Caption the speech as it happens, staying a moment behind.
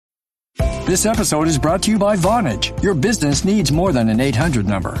This episode is brought to you by Vonage. Your business needs more than an 800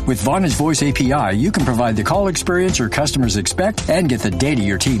 number. With Vonage Voice API, you can provide the call experience your customers expect and get the data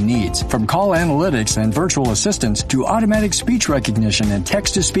your team needs. From call analytics and virtual assistants to automatic speech recognition and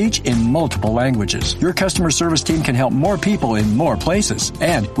text-to-speech in multiple languages. Your customer service team can help more people in more places.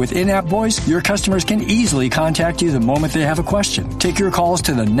 And with in-app voice, your customers can easily contact you the moment they have a question. Take your calls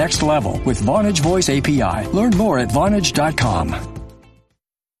to the next level with Vonage Voice API. Learn more at Vonage.com.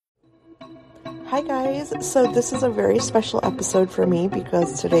 Hi guys, so this is a very special episode for me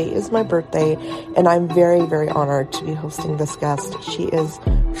because today is my birthday and I'm very, very honored to be hosting this guest. She is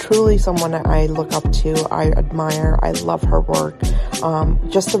truly someone that I look up to, I admire, I love her work,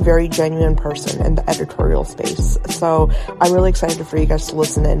 just a very genuine person in the editorial space. So I'm really excited for you guys to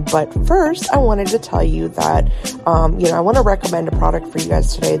listen in. But first, I wanted to tell you that, I want to recommend a product for you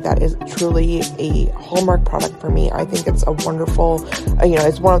guys today that is truly a hallmark product for me. I think it's a wonderful,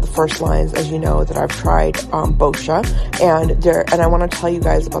 it's one of the first lines, as you know, that I've tried, Boscia, and I want to tell you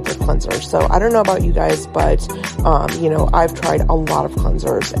guys about their cleanser. So I don't know about you guys, but, I've tried a lot of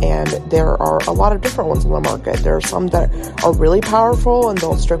cleansers and there are a lot of different ones in the market. There are some that are really powerful and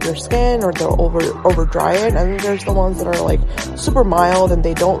they'll strip your skin or they'll over dry it. And then there's the ones that are like super mild and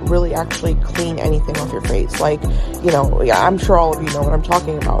they don't really actually clean anything off your face. Like, I'm sure all of you know what I'm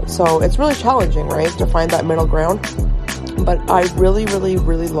talking about. So it's really challenging, right, to find that middle ground. But I really, really,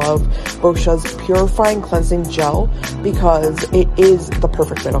 really love Boscia's Purifying Cleansing Gel because it is the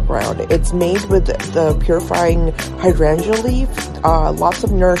perfect middle ground. It's made with the purifying hydrangea leaf, lots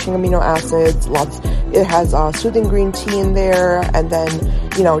of nourishing amino acids, it has soothing green tea in there, and then,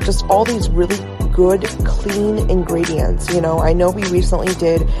 just all these really good, clean ingredients. I know we recently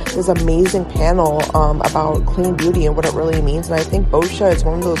did this amazing panel about clean beauty and what it really means, and I think Boscia is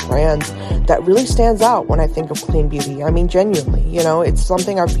one of those brands that really stands out when I think of clean beauty. I mean, genuinely, it's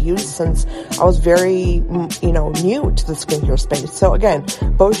something I've used since I was very, new to the skincare space. So again,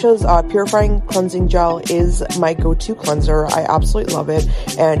 Boscia's Purifying Cleansing Gel is my go-to cleanser. I absolutely love it,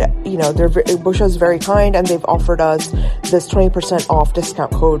 and Boscia is very kind, and they've offered us this 20% off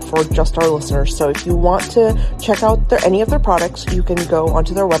discount code for just our listeners. So if you want to check out any of their products, you can go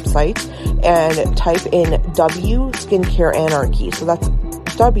onto their website and type in W Skincare Anarchy. So that's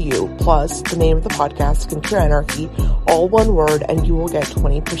W plus the name of the podcast, Skincare Anarchy, all one word, and you will get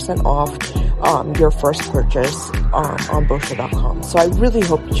 20% off your first purchase on Boscia.com. So I really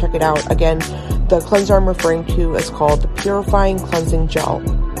hope you check it out. Again, the cleanser I'm referring to is called the Purifying Cleansing Gel.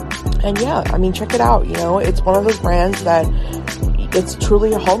 And yeah, check it out. It's one of those brands that it's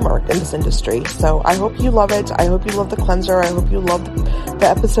truly a hallmark in this industry. So I hope you love it. I hope you love the cleanser. I hope you love the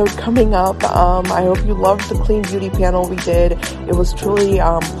episode coming up. I hope you loved the clean beauty panel we did. It was truly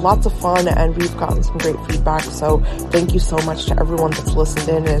lots of fun and we've gotten some great feedback. So thank you so much to everyone that's listened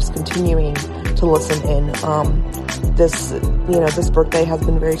in and is continuing to listen in. This birthday has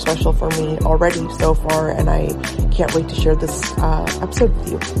been very special for me already so far, and I can't wait to share this episode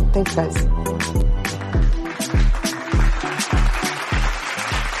with you. Thanks, guys.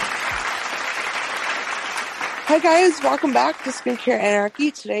 Hi guys, welcome back to Skincare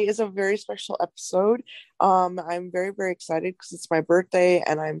Anarchy. Today is a very special episode. I'm very, very excited because it's my birthday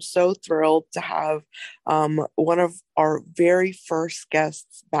and I'm so thrilled to have one of our very first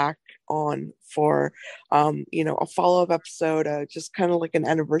guests back on for a follow-up episode, just kind of like an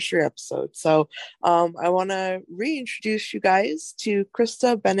anniversary episode. So I want to reintroduce you guys to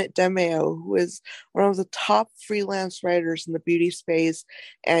Krista, Bennett, DeMaio, who is one of the top freelance writers in the beauty space,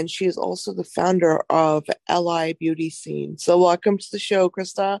 and she is also the founder of LI Beauty Scene. So welcome to the show,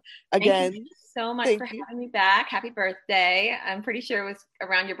 Krista. Again, thank you so much for having me back. Happy birthday. I'm pretty sure it was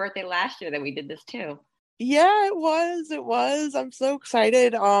around your birthday last year that we did this too. Yeah, it was. I'm so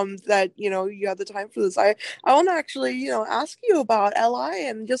excited that you had the time for this. I want to actually ask you about LI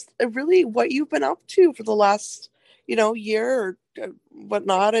and just really what you've been up to for the last year or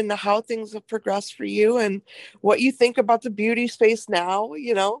whatnot, and how things have progressed for you and what you think about the beauty space now.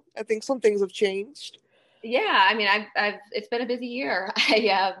 I think some things have changed. Yeah, I've it's been a busy year.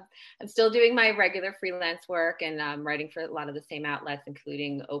 I'm still doing my regular freelance work and writing for a lot of the same outlets,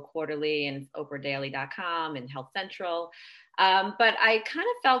 including O Quarterly and OprahDaily.com and Health Central. But I kind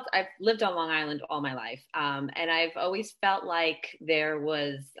of felt I've lived on Long Island all my life, and I've always felt like there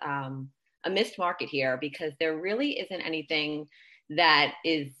was a missed market here because there really isn't anything that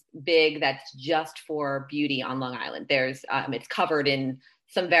is big that's just for beauty on Long Island. There's it's covered in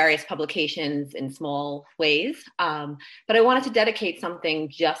some various publications in small ways. But I wanted to dedicate something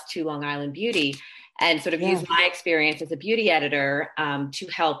just to Long Island beauty and sort of use my experience as a beauty editor to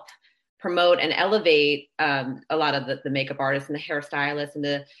help promote and elevate a lot of the makeup artists and the hairstylists and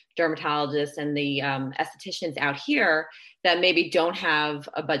the dermatologists and the estheticians out here that maybe don't have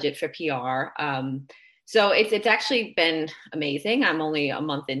a budget for PR. So it's actually been amazing. I'm only a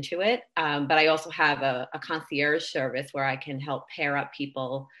month into it, but I also have a concierge service where I can help pair up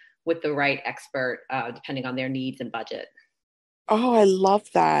people with the right expert depending on their needs and budget. Oh, I love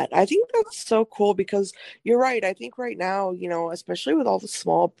that. I think that's so cool because you're right. I think right now, especially with all the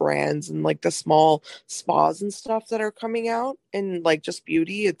small brands and like the small spas and stuff that are coming out and like just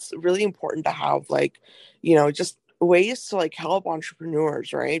beauty, it's really important to have like, just ways to like help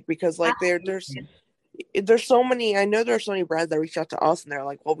entrepreneurs, right? Because like there's so many, I know there's so many brands that reach out to us and they're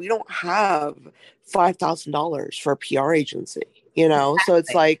like, well, we don't have $5,000 for a PR agency, So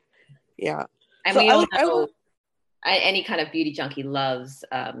it's like, yeah. And So we all I know any kind of beauty junkie loves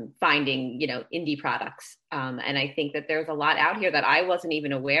finding, indie products. And I think that there's a lot out here that I wasn't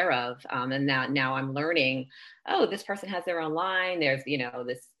even aware of. And now I'm learning, oh, this person has their own line. There's,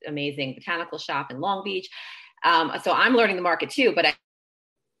 this amazing botanical shop in Long Beach. So I'm learning the market too, but I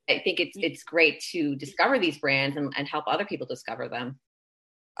think it's great to discover these brands and help other people discover them.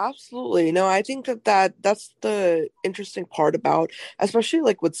 Absolutely. No, I think that's the interesting part about, especially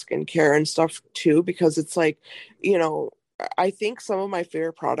like with skincare and stuff too, because it's like, I think some of my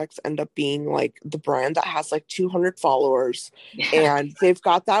favorite products end up being like the brand that has like 200 followers and they've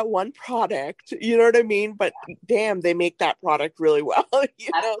got that one product, you know what I mean? But damn, they make that product really well,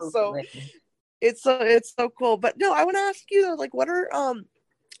 So it's so cool. But no, I want to ask you though, like, what are,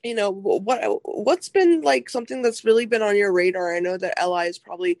 what's been like something that's really been on your radar? I know that LI has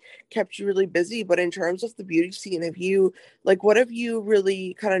probably kept you really busy, but in terms of the beauty scene, what have you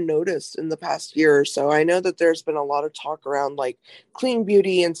really kind of noticed in the past year or so? I know that there's been a lot of talk around like clean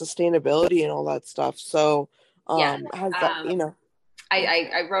beauty and sustainability and all that stuff. So, has that,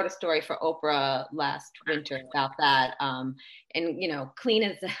 I wrote a story for Oprah last winter about that. Clean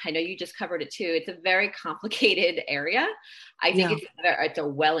is, I know you just covered it too. It's a very complicated area. I think it's a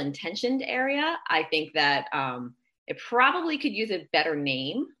well-intentioned area. I think that it probably could use a better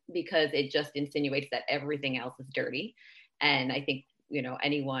name because it just insinuates that everything else is dirty. And I think,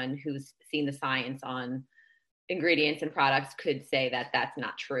 anyone who's seen the science on ingredients and products could say that that's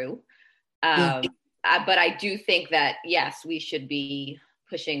not true. But I do think that, yes, we should be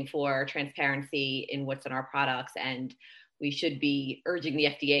pushing for transparency in what's in our products, and we should be urging the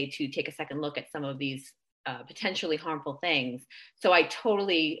FDA to take a second look at some of these potentially harmful things. So I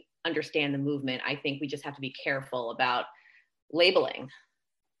totally understand the movement. I think we just have to be careful about labeling.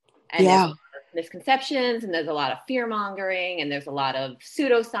 And there's a lot of misconceptions, and there's a lot of fear mongering, and there's a lot of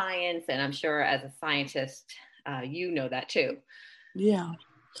pseudoscience. And I'm sure as a scientist, you know that too. Yeah.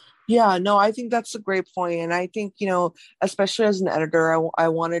 Yeah, no, I think that's a great point. And I think, especially as an editor, I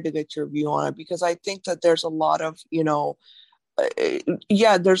wanted to get your view on it because I think that there's a lot of,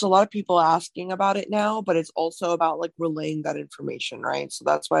 there's a lot of people asking about it now, but it's also about like relaying that information, right? So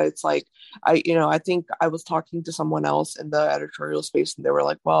that's why it's like, I think I was talking to someone else in the editorial space and they were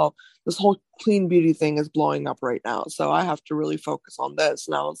like, well, this whole clean beauty thing is blowing up right now, so I have to really focus on this.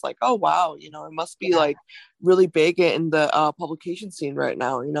 And I was like, oh wow, it must be like really big in the publication scene right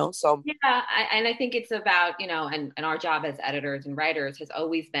now, so and I think it's about, and our job as editors and writers has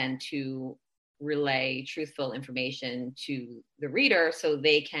always been to relay truthful information to the reader so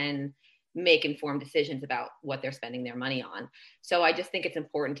they can make informed decisions about what they're spending their money on. So I just think it's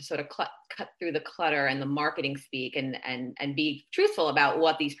important to sort of cut through the clutter and the marketing speak and be truthful about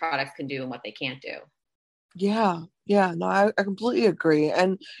what these products can do and what they can't do. Yeah, no, I completely agree.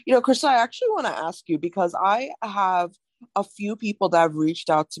 And, Krista, I actually want to ask you because I have a few people that have reached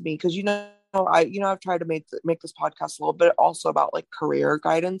out to me because, I've tried to make this podcast a little bit also about like career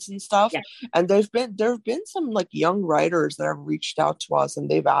guidance and stuff. Yeah. And there have been some like young writers that have reached out to us and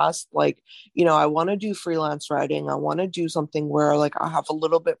they've asked like, I want to do freelance writing. I want to do something where like I have a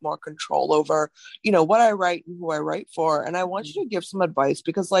little bit more control over, what I write and who I write for. And I want you to give some advice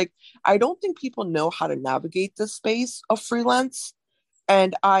because like, I don't think people know how to navigate this space of freelance.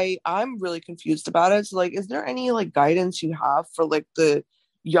 And I'm really confused about it. So like, is there any like guidance you have for like the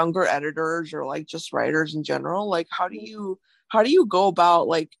younger editors or like just writers in general? Like, how do you go about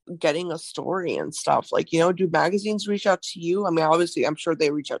like getting a story and stuff? Like, do magazines reach out to you? I mean, obviously, I'm sure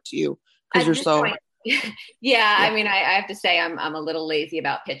they reach out to you because you're so. Yeah, I mean, I have to say I'm a little lazy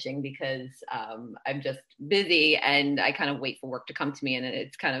about pitching because I'm just busy and I kind of wait for work to come to me, and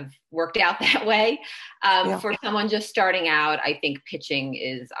it's kind of worked out that way. For someone just starting out, I think pitching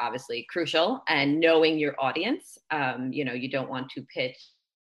is obviously crucial, and knowing your audience. You don't want to pitch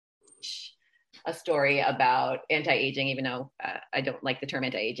a story about anti-aging, even though I don't like the term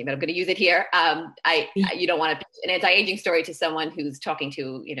anti-aging, but I'm going to use it here. You don't want to pitch an anti-aging story to someone who's talking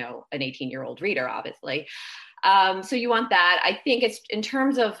to, an 18-year-old reader, obviously. So you want that. I think it's in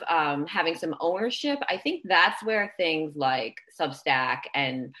terms of having some ownership. I think that's where things like Substack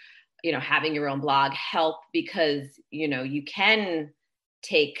and, having your own blog help, because, you can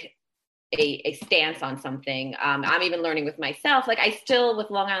take a stance on something. I'm even learning with myself, like with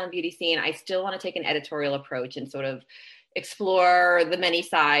Long Island Beauty Scene, I still want to take an editorial approach and sort of explore the many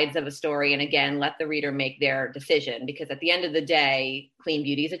sides of a story. And again, let the reader make their decision, because at the end of the day, clean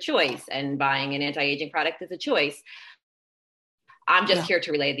beauty is a choice and buying an anti-aging product is a choice. I'm just here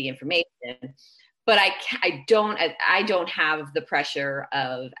to relay the information. But I don't have the pressure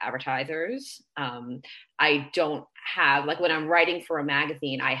of advertisers. I don't have, like when I'm writing for a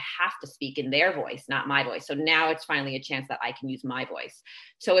magazine, I have to speak in their voice, not my voice. So now it's finally a chance that I can use my voice.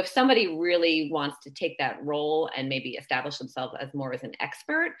 So if somebody really wants to take that role and maybe establish themselves as more as an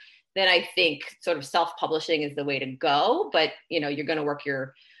expert, then I think sort of self-publishing is the way to go. But, you're going to work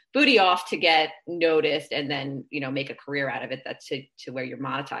your booty off to get noticed and then, make a career out of it. That's to where you're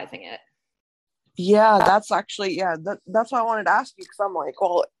monetizing it. Yeah, that's actually, that's why I wanted to ask you, because I'm like,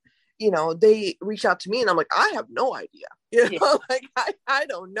 well, they reach out to me and I'm like, I have no idea, like, I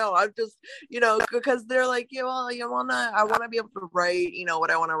don't know. I'm just, because they're like, I want to be able to write,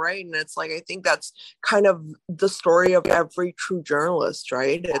 what I want to write. And it's like, I think that's kind of the story of every true journalist,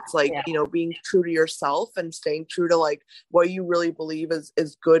 right? It's like, being true to yourself and staying true to like what you really believe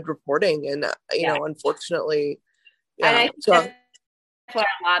is good reporting. And, unfortunately, and I think that's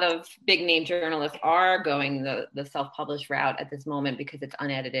why a lot of big name journalists are going the self-published route at this moment, because it's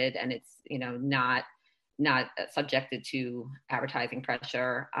unedited and it's, not subjected to advertising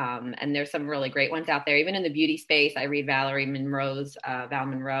pressure. And there's some really great ones out there. Even in the beauty space, I read Val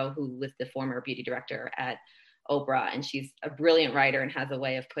Monroe, who was the former beauty director at Oprah. And she's a brilliant writer and has a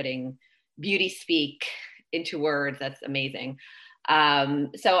way of putting beauty speak into words that's amazing.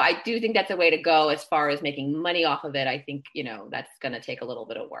 So I do think that's a way to go as far as making money off of it. I think, that's going to take a little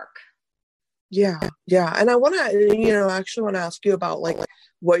bit of work. Yeah. And I want to, actually want to ask you about like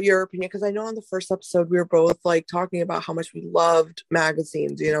what your opinion, because I know in the first episode we were both like talking about how much we loved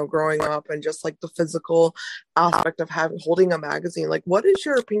magazines, growing up, and just like the physical aspect of holding a magazine. Like, what is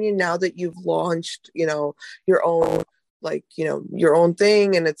your opinion now that you've launched, your own, like, your own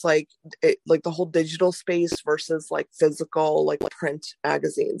thing, and it's like like the whole digital space versus like physical, like print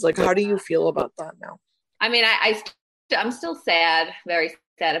magazines? Like, how do you feel about that now? I mean, I'm still very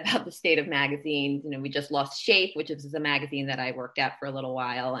sad about the state of magazines. We just lost Shape, which is a magazine that I worked at for a little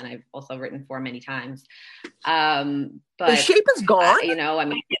while, and I've also written for many times. But Shape is gone.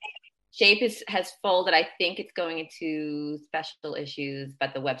 Shape has folded. I think it's going into special issues,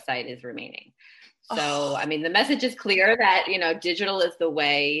 but the website is remaining. So, the message is clear that, digital is the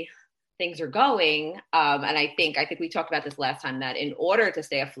way things are going. And I think we talked about this last time, that in order to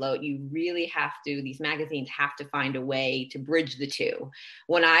stay afloat, you really these magazines have to find a way to bridge the two.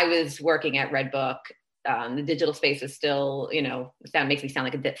 When I was working at Redbook, the digital space was still, makes me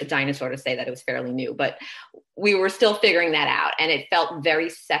sound like a dinosaur to say that it was fairly new, but we were still figuring that out. And it felt very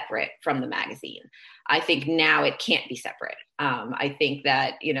separate from the magazine. I think now it can't be separate. I think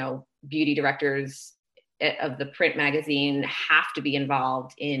that, beauty directors of the print magazine have to be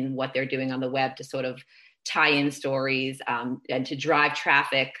involved in what they're doing on the web to sort of tie in stories and to drive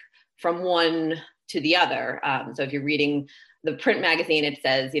traffic from one to the other. So if you're reading the print magazine, it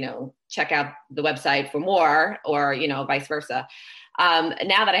says, check out the website for more, or, vice versa.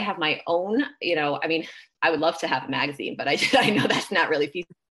 Now that I have my own, I would love to have a magazine, but I know that's not really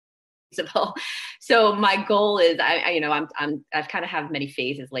feasible. So my goal is, I've kind of have many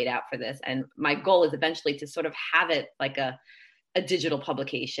phases laid out for this. And my goal is eventually to sort of have it like a digital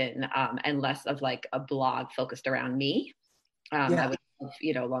publication, and less of like a blog focused around me. I would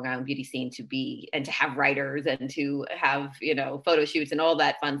love, Long Island Beauty Scene to have writers and to have, photo shoots and all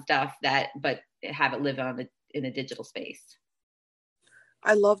that fun stuff but have it live in a digital space.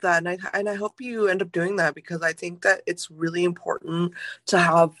 I love that. And I hope you end up doing that, because I think that it's really important to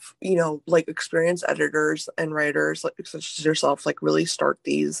have, like experienced editors and writers like such as yourself, like really start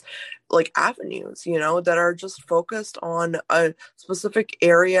these like avenues, that are just focused on a specific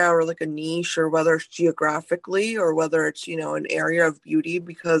area or like a niche, or whether it's geographically or whether it's, an area of beauty,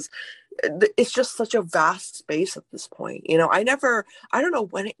 because it's just such a vast space at this point. I don't know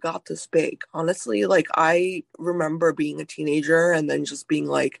when it got this big, honestly. Like, I remember being a teenager and then just being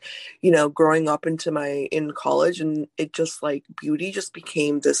like, growing up in college, and it just like beauty just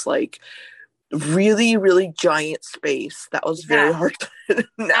became this like really, really giant space that was very hard to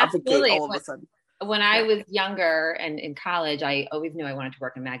navigate. Absolutely. All of a sudden. When I was younger and in college, I always knew I wanted to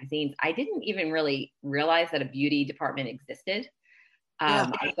work in magazines. I didn't even really realize that a beauty department existed.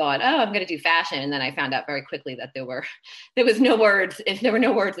 I thought, I'm going to do fashion. And then I found out very quickly that there were no words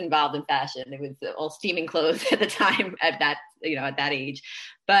involved in fashion. It was all steaming clothes at the time at that age.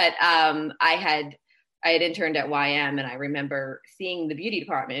 But I had interned at YM, and I remember seeing the beauty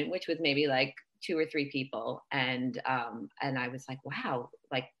department, which was maybe like 2 or 3 people. And I was like, wow,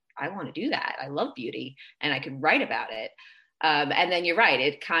 like, I want to do that. I love beauty, and I could write about it. And then you're right.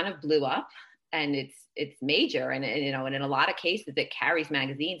 It kind of blew up, and it's major. And in a lot of cases it carries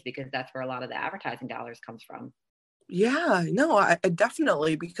magazines because that's where a lot of the advertising dollars comes from. Yeah, no, I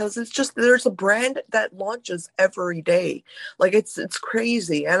definitely, because it's just, there's a brand that launches every day. Like it's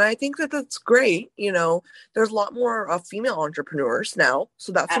crazy. And I think that that's great. There's a lot more female entrepreneurs now.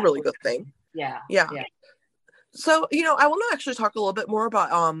 So that's Absolutely. A really good thing. Yeah. So, I want to actually talk a little bit more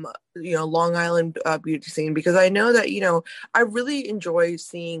about, Long Island beauty scene, because I know that, I really enjoy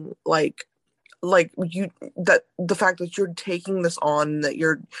seeing that the fact that you're taking this on, that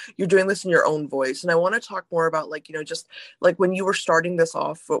you're doing this in your own voice. And I want to talk more about just like when you were starting this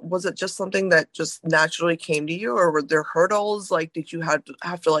off, was it just something that just naturally came to you, or were there hurdles? Like, did you have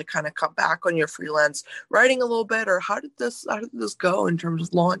to kind of cut back on your freelance writing a little bit, or how did this go in terms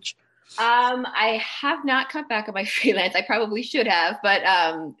of launch? I have not cut back on my freelance. I probably should have, but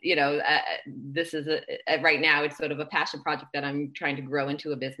this is right now it's sort of a passion project that I'm trying to grow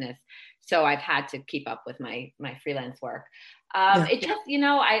into a business. So I've had to keep up with my freelance work. It just,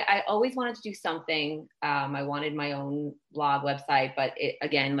 I always wanted to do something. I wanted my own blog website, but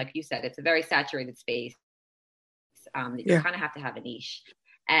again, like you said, it's a very saturated space. You kind of have to have a niche.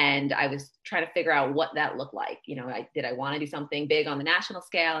 And I was trying to figure out what that looked like. Did I want to do something big on the national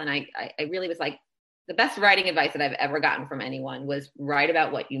scale? And I really was like, the best writing advice that I've ever gotten from anyone was write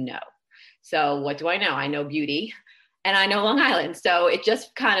about what you know. So what do I know? I know beauty and I know Long Island. So it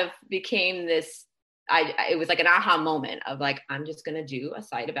just kind of became this, it was like an aha moment of like, I'm just going to do a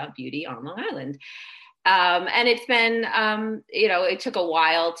site about beauty on Long Island. And it's been, it took a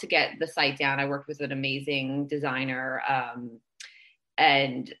while to get the site down. I worked with an amazing designer,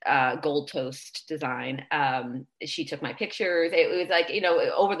 and Gold Toast Design. She took my pictures. It was like,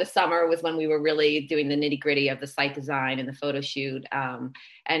 over the summer was when we were really doing the nitty gritty of the site design and the photo shoot, and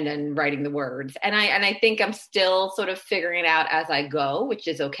then writing the words. And I think I'm still sort of figuring it out as I go, which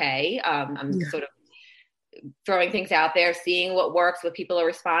is okay. I'm sort of throwing things out there, seeing what works, what people are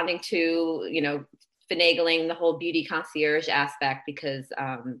responding to, finagling the whole beauty concierge aspect, because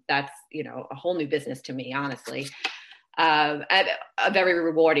that's, a whole new business to me, honestly. A very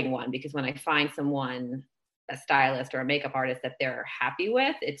rewarding one, because when I find someone, a stylist or a makeup artist that they're happy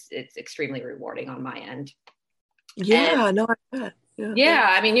with, it's extremely rewarding on my end. I bet. Yeah.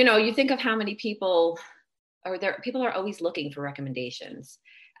 I mean, you think of how many people are always looking for recommendations.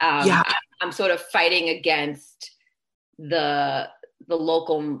 I'm sort of fighting against the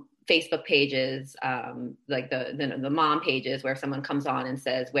local Facebook pages, like the mom pages where someone comes on and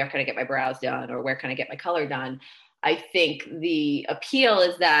says, where can I get my brows done? Or where can I get my color done? I think the appeal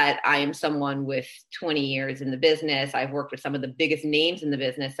is that I am someone with 20 years in the business. I've worked with some of the biggest names in the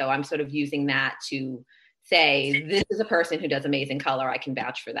business. So I'm sort of using that to say, this is a person who does amazing color. I can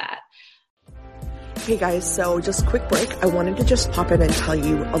vouch for that. Hey guys, so just a quick break. I wanted to just pop in and tell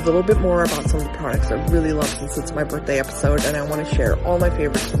you a little bit more about some of the products I really love, since it's my birthday episode and I want to share all my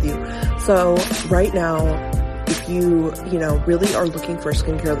favorites with you. So right now, if you really are looking for a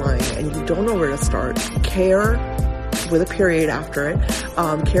skincare line and you don't know where to start, Care, with a period after it,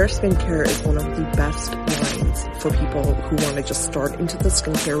 Care Skincare is one of the best lines for people who want to just start into the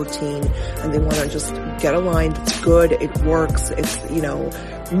skincare routine and they want to just get a line that's good, it works, it's,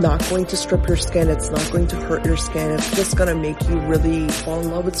 not going to strip your skin, it's not going to hurt your skin, it's just going to make you really fall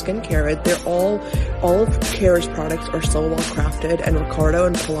in love with skincare. They're all of Care's products are so well crafted, and Ricardo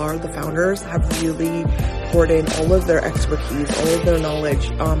and Pilar, the founders, have really poured in all of their expertise, all of their knowledge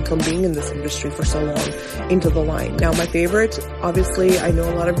from being in this industry for so long into the line. Now, my favorite, obviously, I know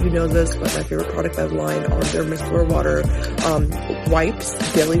a lot of you know this, but my favorite product by the line are their micellar water wipes,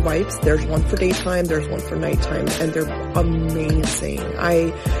 daily wipes. There's one for daytime, there's one for nighttime, and they're amazing.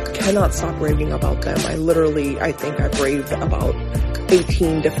 I cannot stop raving about them. I think I've raved about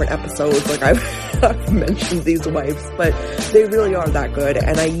 18 different episodes. Like I've mentioned these wipes, but they really are that good,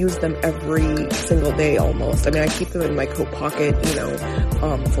 and I use them every single day almost. I mean, I keep them in my coat pocket,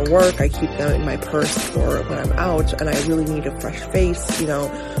 for work. I keep them in my purse for when I'm out, and I really need a fresh face,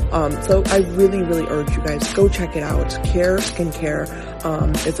 so I really, really urge you guys, go check it out. Care Skincare.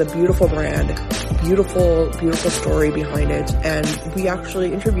 It's a beautiful brand, beautiful, beautiful story behind it, and we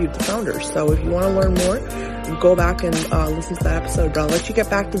actually interviewed the founders. So if you want to learn more, go back and listen to that episode. But I'll let you get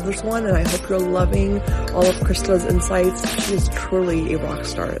back to this one, and I hope you're loving all of Krista's insights. She is truly a rock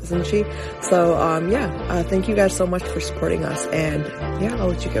star, isn't she? So, thank you guys so much for supporting us, and I'll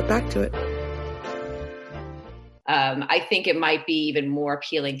let you get back to it. I think it might be even more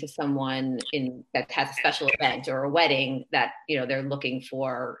appealing to someone that has a special event or a wedding that, they're looking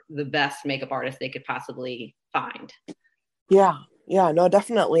for the best makeup artist they could possibly find. Yeah, no,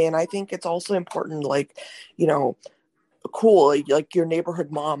 definitely. And I think it's also important, cool, like your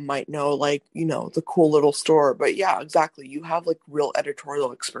neighborhood mom might know, the cool little store, but yeah, exactly, you have real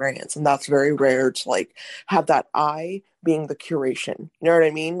editorial experience, and that's very rare to have that eye being the curation, you know what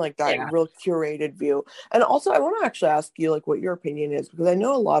I mean, real curated view. And also, I want to actually ask you what your opinion is, because I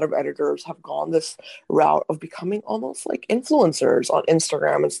know a lot of editors have gone this route of becoming almost like influencers on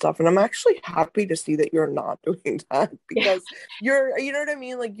Instagram and stuff, and I'm actually happy to see that you're not doing that, because you're, you know what I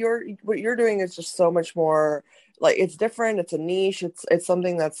mean, what you're doing is just so much more it's different. It's a niche. It's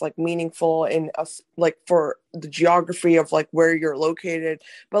something that's meaningful in us, for the geography of where you're located.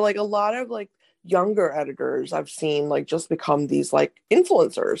 But a lot of younger editors I've seen just become these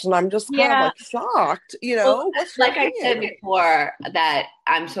influencers, and I'm just kind of shocked. Well, what's your I said before, that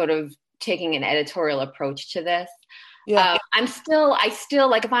I'm sort of taking an editorial approach to this. Yeah. I still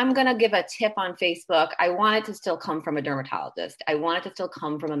if I'm going to give a tip on Facebook, I want it to still come from a dermatologist. I want it to still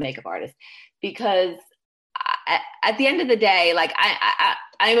come from a makeup artist, because at the end of the day,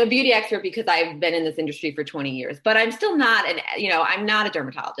 I'm a beauty expert because I've been in this industry for 20 years, but I'm still not I'm not a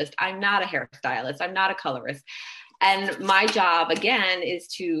dermatologist. I'm not a hairstylist. I'm not a colorist. And my job, again, is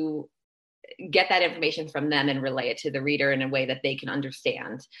to get that information from them and relay it to the reader in a way that they can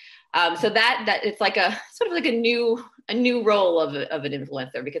understand. So that it's a sort of a new role of an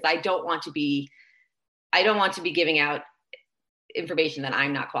influencer, because I don't want to be giving out information that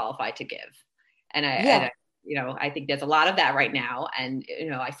I'm not qualified to give. And I think there's a lot of that right now. And,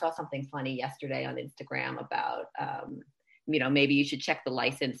 I saw something funny yesterday on Instagram about, maybe you should check the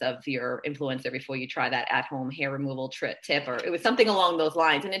license of your influencer before you try that at-home hair removal tip, or it was something along those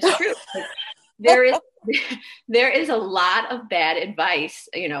lines. And it's true. There is a lot of bad advice,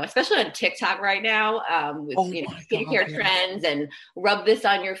 especially on TikTok right now, with skincare trends, and rub this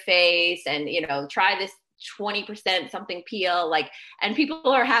on your face, and, try this 20% something peel, and people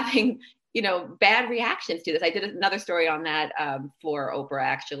are having bad reactions to this. I did another story on that for Oprah,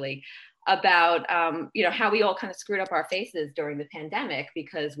 actually, about, how we all kind of screwed up our faces during the pandemic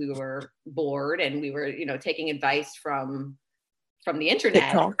because we were bored and we were, taking advice from the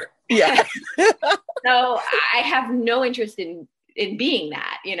internet. TikTok. Yeah. So I have no interest in being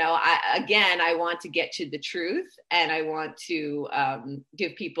that. I want to get to the truth, and I want to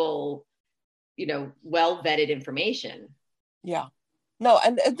give people, well-vetted information. Yeah. No,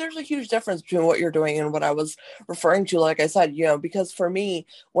 and there's a huge difference between what you're doing and what I was referring to. Like I said, because for me,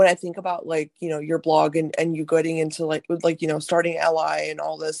 when I think about your blog and you getting into starting LI and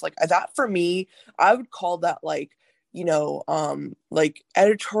all this, that for me, I would call that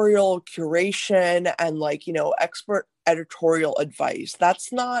editorial curation and expert editorial advice.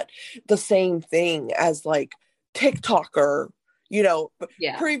 That's not the same thing as TikToker.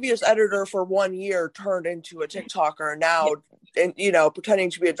 Previous editor for 1 year turned into a TikToker now, and pretending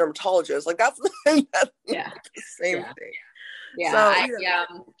to be a dermatologist. That's the same thing. Yeah, so,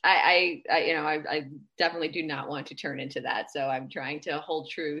 I definitely do not want to turn into that. So I'm trying to hold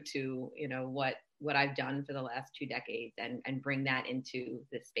true to what I've done for the last 2 decades and bring that into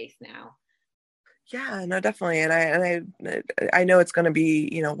this space now. Yeah, no, definitely. And I know it's going to be,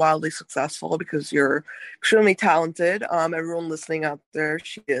 wildly successful because you're extremely talented. Everyone listening out there,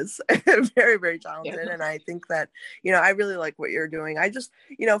 she is very, very talented. Yeah. And I think that, I really like what you're doing. I just,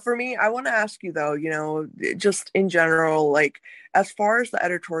 for me, I want to ask you though, just in general, as far as the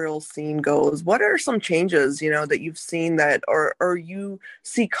editorial scene goes, what are some changes, that you've seen that or you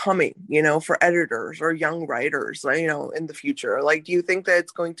see coming, for editors or young writers, in the future? Do you think that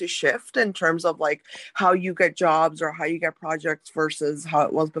it's going to shift in terms of how you get jobs or how you get projects versus how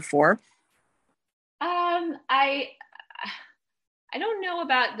it was before? I don't know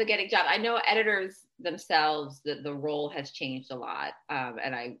about the getting jobs. I know editors themselves, the role has changed a lot.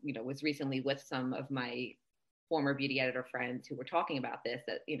 And I, was recently with some of my former beauty editor friends who were talking about this,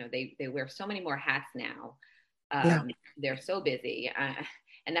 that, you know, they wear so many more hats now. Yeah. They're so busy.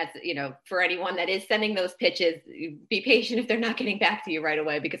 And that's, you know, for anyone that is sending those pitches, be patient if they're not getting back to you right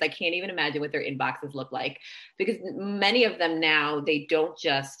away, because I can't even imagine what their inboxes look like, because many of them now, they don't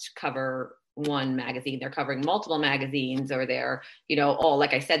just cover one magazine, they're covering multiple magazines, or they're, you know, all,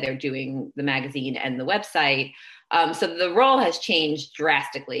 like I said, they're doing the magazine and the website. So the role has changed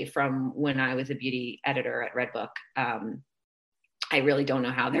drastically from when I was a beauty editor at Redbook. I really don't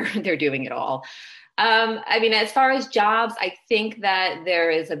know how they're doing it all. I mean, as far as jobs, I think that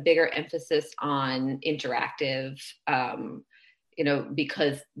there is a bigger emphasis on interactive, you know,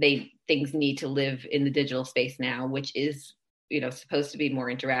 because things need to live in the digital space now, which is, you know, supposed to be more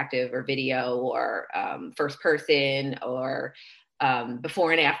interactive, or video, or first person, or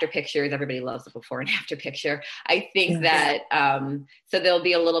before and after pictures. Everybody loves the before and after picture. I think that, so there'll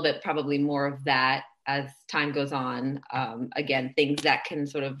be a little bit probably more of that as time goes on. Again, things that can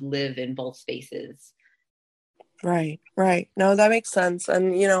sort of live in both spaces. Right. No, that makes sense.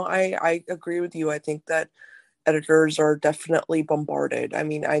 And, you know, I agree with you. I think that editors are definitely bombarded. I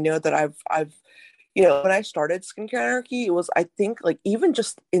mean, I know that I've, you know, when I started Skincare Anarchy, it was, I think, like, even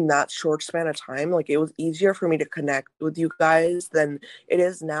just in that short span of time, like, it was easier for me to connect with you guys than it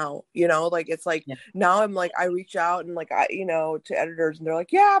is now, you know, like, it's like, now I'm like, I reach out and, like, I, you know, to editors, and they're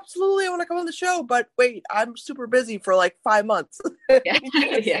like, yeah, absolutely, I want to come on the show, but wait, I'm super busy for like 5 months. Yeah. So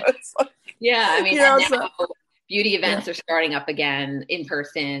it's like, I mean, you know, now beauty events are starting up again in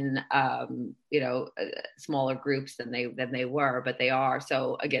person, you know, smaller groups than they were, but they are.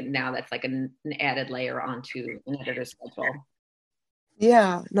 So again, now that's like an added layer onto an editor's schedule.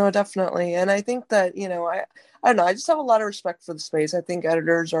 Yeah, no, definitely. And I think that, you know, I don't know, I just have a lot of respect for the space. I think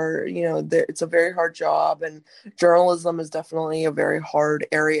editors are, you know, it's a very hard job, and journalism is definitely a very hard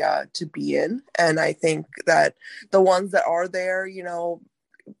area to be in. And I think that the ones that are there, you know,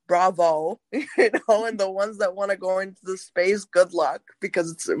 bravo, you know, and the ones that want to go into the space, good luck,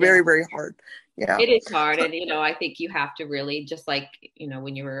 because it's very, very hard. Yeah. It is hard. And, you know, I think you have to really, just like, you know,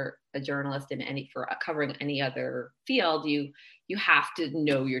 when you were a journalist for covering any other field, you have to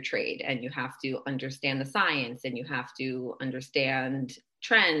know your trade, and you have to understand the science, and you have to understand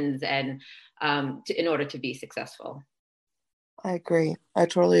trends, and in order to be successful. I agree. I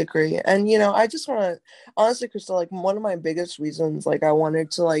totally agree. And, you know, I just want to, honestly, Krista, like, one of my biggest reasons, like, I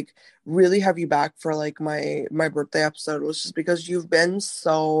wanted to, like, really have you back for, like, my birthday episode was just because you've been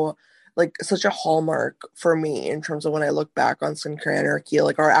so, like, such a hallmark for me in terms of when I look back on Skincare Anarchy.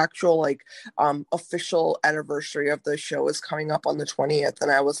 Like, our actual, like, official anniversary of the show is coming up on the 20th. And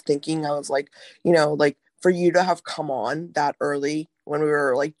I was thinking, I was like, you know, like, for you to have come on that early when we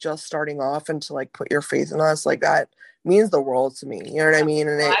were, like, just starting off, and to, like, put your faith in us, like, that means the world to me. You know what I mean?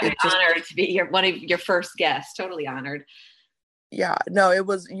 And well, I'm it just, honored to be one of your first guests. Totally honored. yeah, no,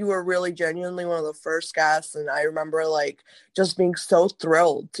 you were really genuinely one of the first guests. And I remember, like, just being so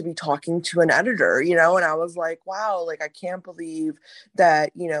thrilled to be talking to an editor, you know, and I was like, wow, like, I can't believe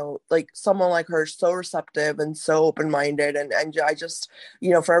that, you know, like, someone like her is so receptive and so open-minded. And I just,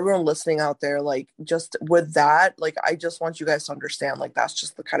 you know, for everyone listening out there, like, just with that, like, I just want you guys to understand, like, that's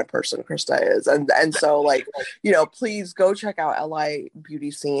just the kind of person Krista is. And so, like, you know, please go check out LI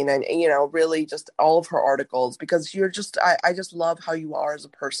Beauty Scene, and, you know, really just all of her articles, because you're just, I just love how you are as a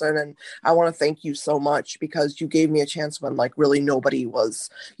person. And I want to thank you so much, because you gave me a chance when, like, really nobody was,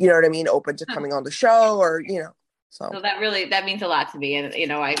 you know what I mean, open to coming on the show, or, you know, so that means a lot to me. And, you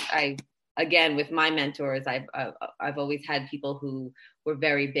know, I again, with my mentors, I've always had people who were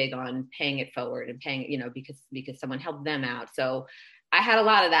very big on paying it forward, and paying, you know, because someone helped them out. So I had a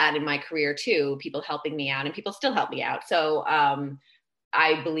lot of that in my career too, people helping me out, and people still help me out. So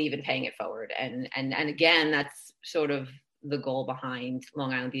I believe in paying it forward. And again, that's sort of the goal behind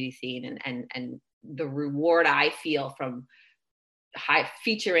Long Island Beauty Scene, and the reward I feel from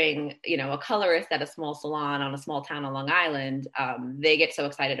featuring, you know, a colorist at a small salon on a small town on Long Island. They get so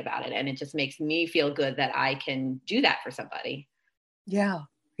excited about it, and it just makes me feel good that I can do that for somebody.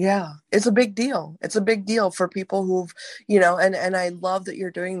 Yeah, it's a big deal. It's a big deal for people who've, you know, and I love that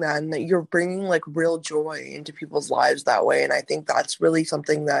you're doing that, and that you're bringing, like, real joy into people's lives that way. And I think that's really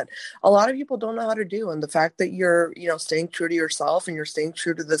something that a lot of people don't know how to do. And the fact that you're, you know, staying true to yourself, and you're staying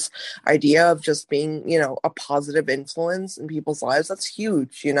true to this idea of just being, you know, a positive influence in people's lives, that's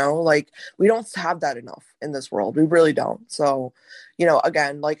huge. You know, like, we don't have that enough in this world. We really don't. So, you know,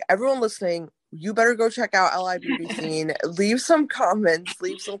 again, like, everyone listening, you better go check out LI Beauty Scene. Leave some comments,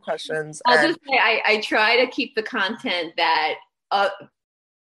 leave some questions. I'll just say I try to keep the content that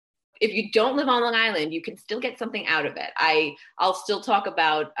if you don't live on Long Island, you can still get something out of it. I'll still talk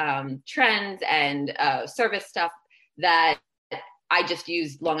about trends and service stuff that I just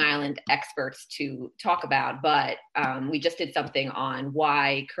used Long Island experts to talk about, but we just did something on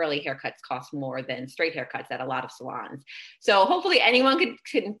why curly haircuts cost more than straight haircuts at a lot of salons. So hopefully anyone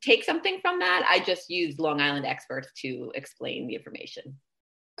can take something from that. I just used Long Island experts to explain the information.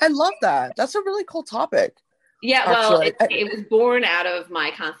 I love that. That's a really cool topic. Yeah, well, it was born out of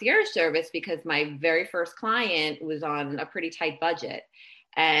my concierge service because my very first client was on a pretty tight budget.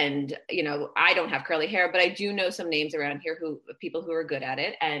 And, you know, I don't have curly hair, but I do know some names around here people who are good at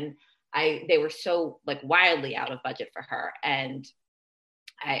it. And they were so like wildly out of budget for her. And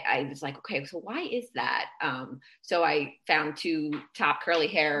I was like, okay, so why is that? So I found 2 top curly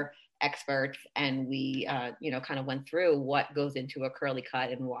hair experts, and we, kind of went through what goes into a curly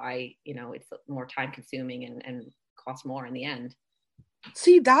cut and why, it's more time consuming and costs more in the end.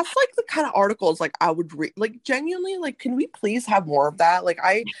 See, that's like the kind of articles like I would read, like genuinely, like, can we please have more of that? Like,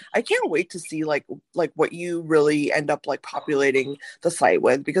 I can't wait to see like what you really end up like populating the site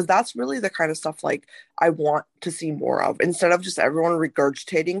with, because that's really the kind of stuff like I want to see more of, instead of just everyone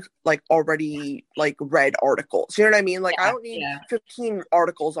regurgitating like already like read articles. You know what I mean? Like, I don't need 15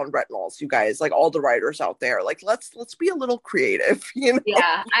 articles on retinols, you guys, like all the writers out there. Like, let's be a little creative, you know?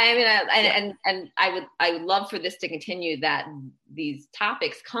 Yeah, I mean, and I would love for this to continue, that these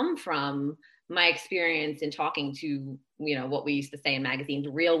topics come from my experience in talking to, what we used to say in magazines,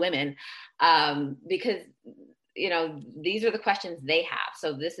 real women, because, these are the questions they have.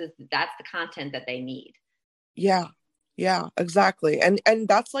 So that's the content that they need. Yeah, exactly. And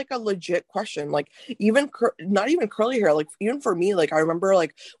that's like a legit question. Like, even not even curly hair, like even for me, like I remember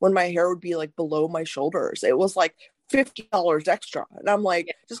like when my hair would be like below my shoulders, it was like $50 extra. And I'm like,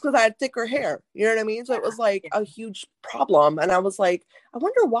 just because I had thicker hair, you know what I mean? So it was like a huge problem. And I was like, I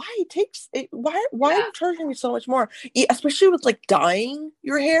wonder why why are you charging me so much more? Especially with like dyeing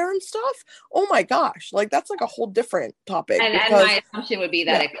your hair and stuff. Oh my gosh. Like, that's like a whole different topic. And my assumption would be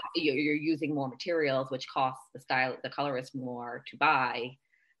that you're using more materials, which costs the colorist more to buy.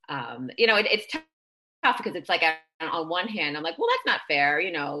 It's tough because it's like, on one hand, I'm like, well, that's not fair,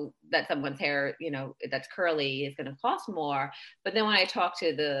 that someone's hair, that's curly is going to cost more. But then when I talk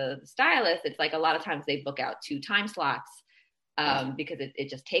to the stylist, it's like a lot of times they book out 2 time slots because it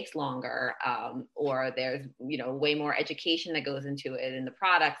just takes longer, or there's, way more education that goes into it and the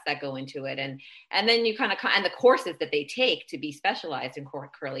products that go into it. And then you and the courses that they take to be specialized in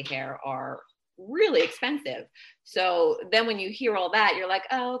curly hair are really expensive. So then when you hear all that, you're like,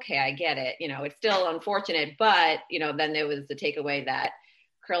 oh, okay, I get it. It's still unfortunate, but, then there was the takeaway that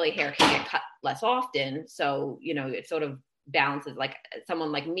curly hair can get cut less often. So, it sort of balances. Like,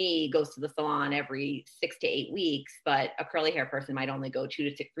 someone like me goes to the salon every 6 to 8 weeks, but a curly hair person might only go 2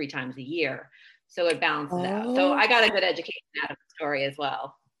 to 3 times a year. So it balances out. So I got a good education out of the story as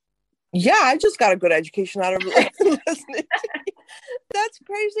well. Yeah, I just got a good education out of listening. That's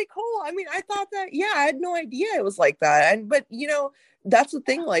crazy cool. I mean, I thought that, I had no idea it was like that. But that's the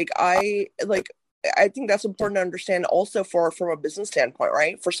thing. Like, I think that's important to understand also from a business standpoint,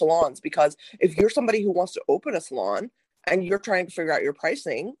 right? For salons, because if you're somebody who wants to open a salon and you're trying to figure out your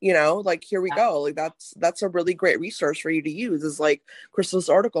pricing, like, here we go. Like, that's a really great resource for you to use, is like Krista's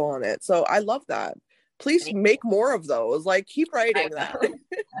article on it. So I love that. Please make more of those. Like, keep writing that.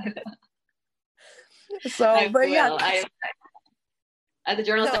 So, but yeah. As a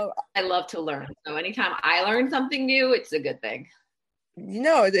journalist, I love to learn. So anytime I learn something new, it's a good thing.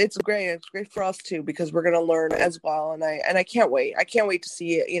 It's great. It's great for us too, because we're going to learn as well. And I can't wait. I can't wait to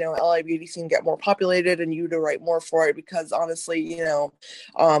see it, LA beauty scene get more populated and you to write more for it, because honestly,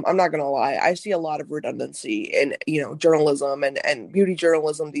 I'm not going to lie. I see a lot of redundancy in, journalism and beauty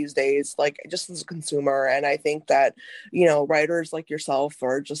journalism these days, like, just as a consumer. And I think that, writers like yourself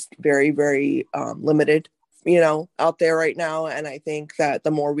are just very, very limited, out there right now. And I think that the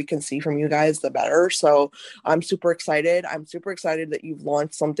more we can see from you guys, the better. So I'm super excited. I'm super excited that you've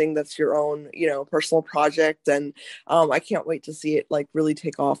launched something that's your own, personal project. And I can't wait to see it like really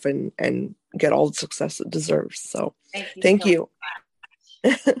take off and get all the success it deserves. So thank you.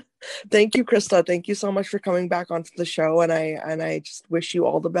 Thank you, Krista. Thank you so much for coming back onto the show. And I just wish you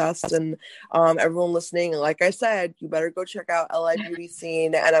all the best. And everyone listening, like I said, you better go check out LA Beauty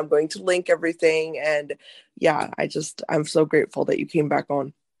Scene, and I'm going to link everything. And I'm so grateful that you came back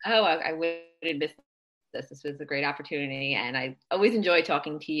on. Oh, I wouldn't miss this. This was a great opportunity, and I always enjoy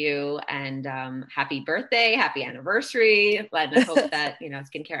talking to you. And happy birthday, happy anniversary. And I hope that,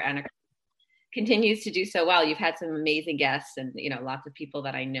 skincare continues to do so well. You've had some amazing guests and, lots of people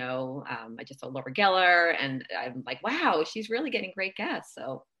that I know. I just saw Laura Geller and I'm like, wow, she's really getting great guests.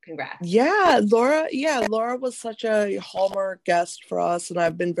 So congrats. Yeah, Laura was such a hallmark guest for us. And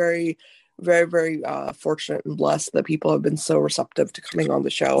I've been very, very, very fortunate and blessed that people have been so receptive to coming on the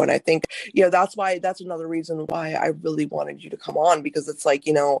show. And I think, that's another reason why I really wanted you to come on, because it's like,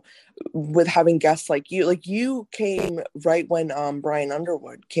 with having guests like you came right when Brian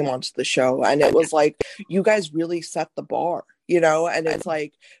Underwood came onto the show, and it was like you guys really set the bar, and it's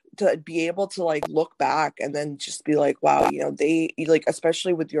like to be able to like look back and then just be like, wow, they like,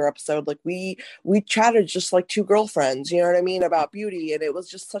 especially with your episode, like we chatted just like two girlfriends, you know what I mean, about beauty, and it was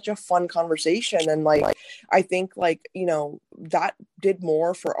just such a fun conversation. And like I think like that did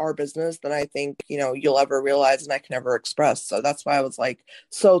more for our business than I think you'll ever realize and I can ever express. So that's why I was like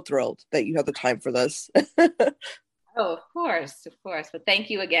so thrilled that you had the time for this. Oh, of course. But thank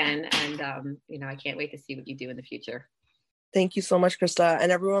you again, and I can't wait to see what you do in the future. Thank you so much, Krista.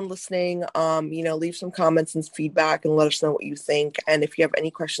 And everyone listening, leave some comments and feedback and let us know what you think. And if you have any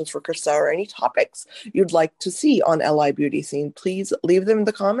questions for Krista or any topics you'd like to see on LI Beauty Scene, please leave them in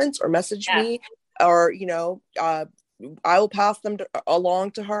the comments or message me, or, I will pass them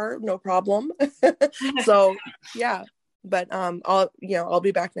along to her. No problem. So, yeah. But I'll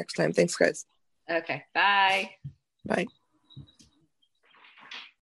be back next time. Thanks, guys. Okay. Bye. Bye.